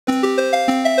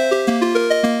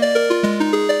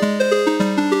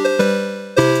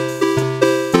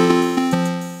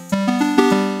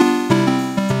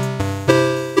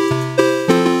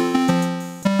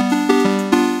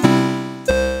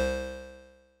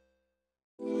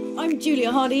I'm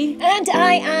Julia Hardy. And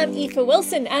I am Aoife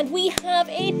Wilson, and we have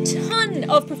a ton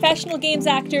of professional games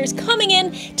actors coming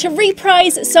in to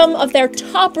reprise some of their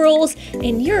top roles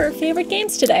in your favourite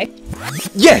games today.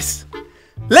 Yes!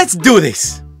 Let's do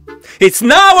this! It's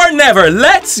now or never!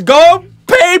 Let's go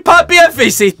pay Puppy a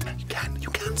visit! You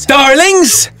can.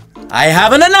 Darlings, I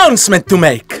have an announcement to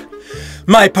make.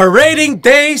 My parading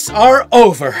days are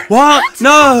over. What?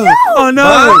 No! Oh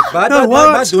no!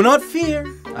 But do not fear.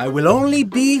 I will only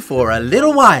be for a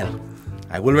little while.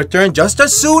 I will return just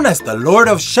as soon as the Lord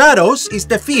of Shadows is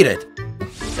defeated.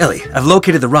 Ellie, I've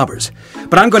located the robbers,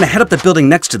 but I'm going to head up the building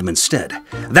next to them instead.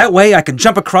 That way I can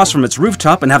jump across from its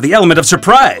rooftop and have the element of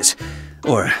surprise.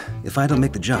 Or, if I don't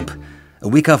make the jump, a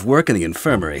week off work in the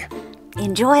infirmary.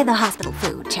 Enjoy the hospital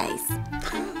food, Chase.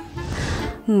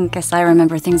 Guess I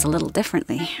remember things a little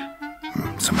differently.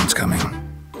 Someone's coming.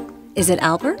 Is it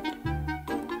Albert?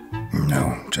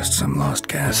 No, just some lost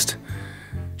cast.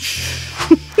 Shh.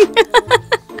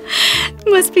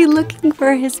 Must be looking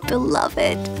for his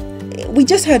beloved. We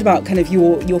just heard about kind of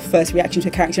your first reaction to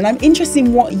a character, and I'm interested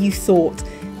in what you thought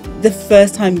the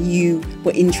first time you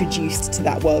were introduced to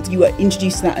that world. You were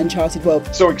introduced to that Uncharted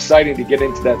world. So exciting to get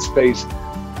into that space,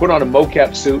 put on a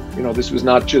mocap suit. You know, this was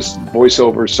not just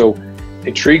voiceover, so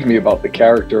intrigued me about the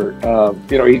character.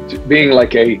 You know, he being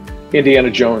like a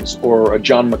Indiana Jones or a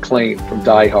John McClane from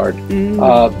Die Hard.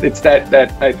 It's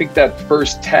that I think that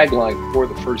first tagline before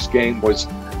the first game was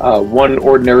one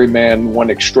ordinary man, one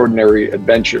extraordinary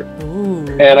adventure.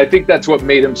 And I think that's what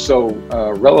made him so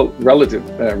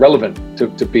relevant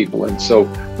to people and so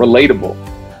relatable.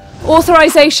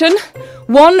 Authorization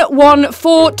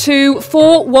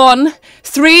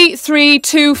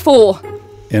 1142413324.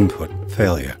 Input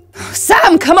failure.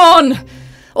 Sam, come on!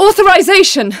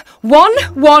 Authorization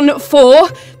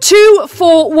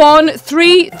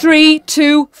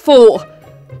 1142413324.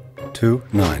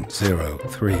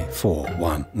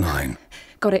 29034119.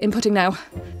 Got it, inputting now.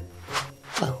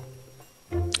 Well,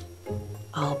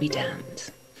 I'll be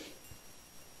damned.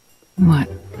 What?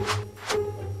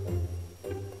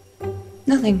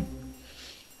 Nothing.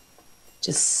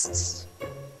 Just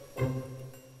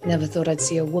never thought I'd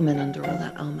see a woman under all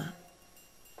that armor.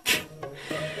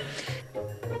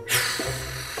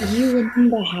 You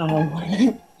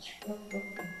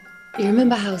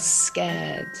remember how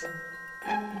scared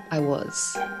I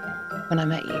was when I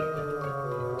met you?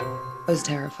 I was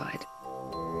terrified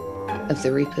of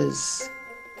the Reapers,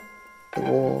 the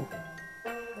war,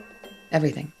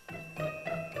 everything.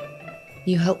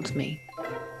 You helped me.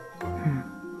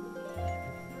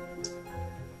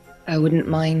 I wouldn't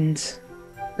mind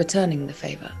returning the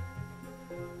favor.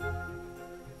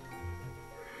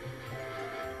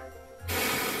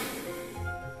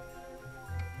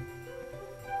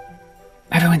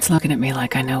 Everyone's looking at me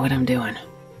like I know what I'm doing.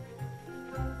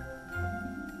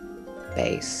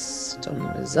 Based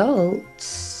on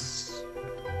results,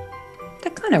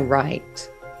 they're kind of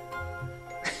right.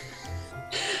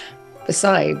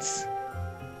 Besides,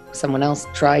 if someone else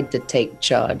tried to take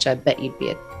charge, I bet you'd be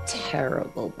a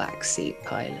terrible backseat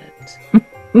pilot.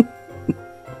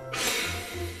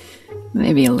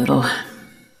 Maybe a little.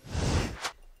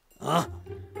 Huh?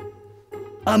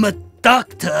 I'm a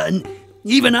doctor, and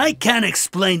even I can't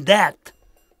explain that.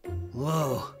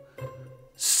 Whoa.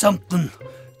 Something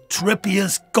trippy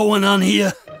is going on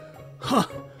here. Huh.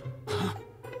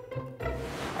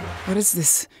 What is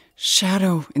this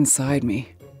shadow inside me?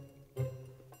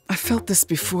 I felt this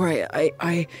before.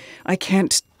 I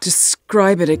can't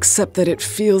describe it except that it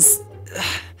feels...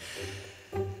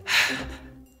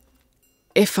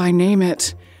 If I name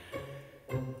it,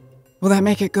 will that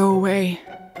make it go away?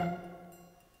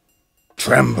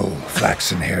 Tremble,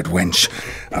 flaxen-haired wench.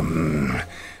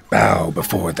 Bow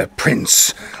before the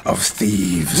Prince of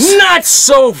Thieves. Not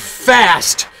so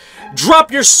fast!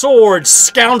 Drop your sword,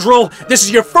 scoundrel! This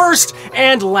is your first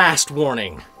and last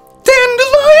warning.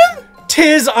 Dandelion?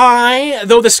 'Tis I,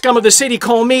 though the scum of the city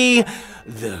call me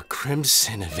the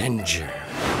Crimson Avenger.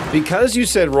 Because you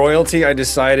said royalty, I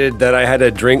decided that I had to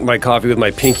drink my coffee with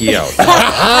my pinky out.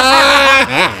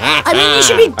 I mean, you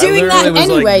should be doing that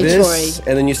anyway, Troy.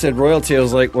 And then you said royalty, I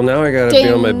was like, well, now I gotta be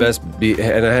on my best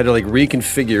and I had to like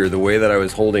reconfigure the way that I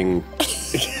was holding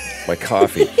my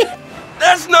coffee.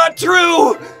 That's not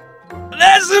true!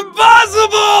 That's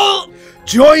impossible!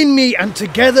 Join me, and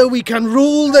together we can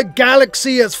rule the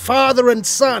galaxy as father and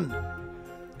son.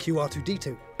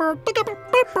 QR2D2.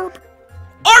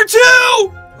 R2!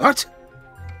 What?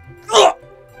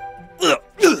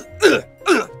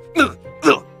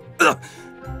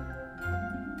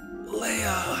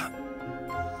 Leia.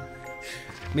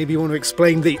 Maybe you want to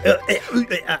explain the...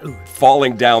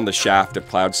 Falling down the shaft of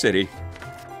Cloud City.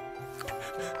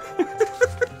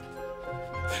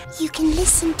 can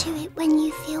listen to it when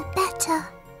you feel better.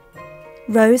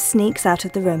 Rose sneaks out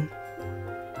of the room.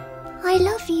 I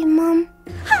love you, Mum.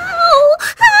 Ow!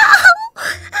 Ow!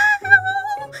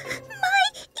 Ow!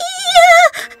 My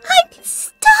ear! I'm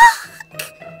stuck!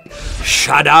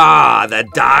 Shada, the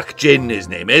Dark Djinn, his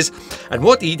name is. And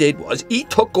what he did was he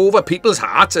took over people's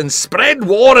hearts and spread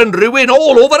war and ruin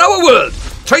all over our world.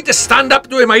 Tried to stand up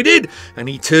to him, I did. And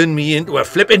he turned me into a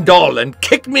flipping doll and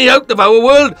kicked me out of our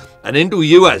world and into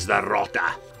you as the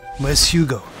rotter. Where's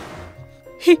Hugo?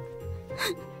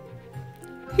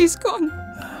 He's gone.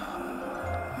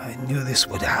 I knew this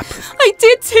would happen. I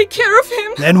did take care of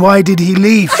him. Then why did he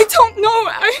leave? I don't know.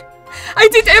 I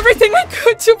did everything I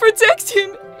could to protect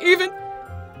him. Even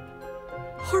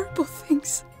horrible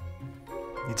things.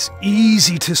 It's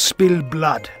easy to spill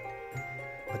blood,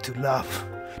 but to love,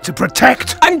 to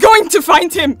protect. I'm going to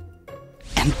find him.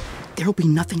 And there'll be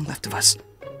nothing left of us.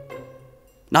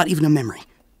 Not even a memory.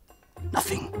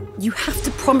 Nothing. You have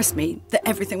to promise me that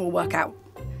everything will work out.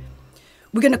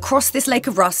 We're going to cross this lake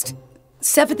of rust,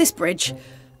 sever this bridge,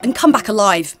 and come back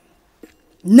alive.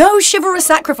 No chivalrous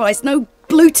sacrifice, no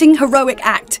bluting heroic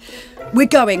act. We're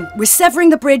severing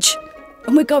the bridge,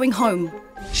 and we're going home.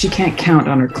 She can't count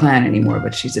on her clan anymore,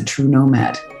 but she's a true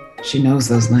nomad. She knows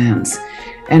those lands,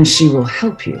 and she will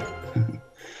help you.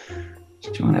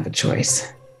 She won't have a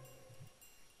choice.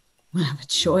 Won't have a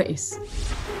choice?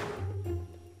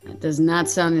 That does not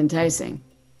sound enticing.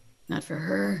 Not for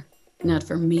her, not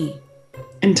for me.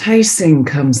 Enticing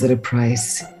comes at a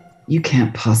price you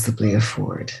can't possibly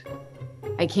afford.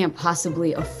 I can't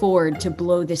possibly afford to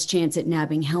blow this chance at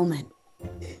nabbing Hellman.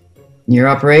 Your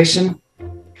operation?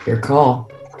 Your call.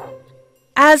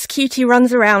 As Cutie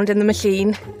runs around in the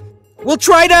machine. We'll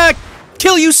try to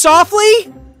kill you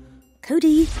softly?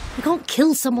 Cody, you can't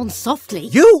kill someone softly.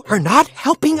 You are not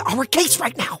helping our case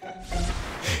right now.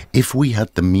 If we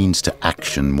had the means to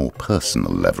action more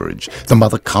personal leverage, the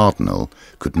Mother Cardinal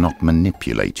could not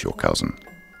manipulate your cousin.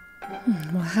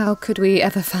 Well, how could we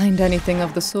ever find anything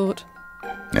of the sort?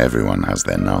 Everyone has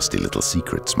their nasty little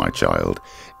secrets, my child.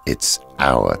 It's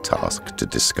our task to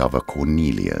discover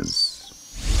Cornelia's.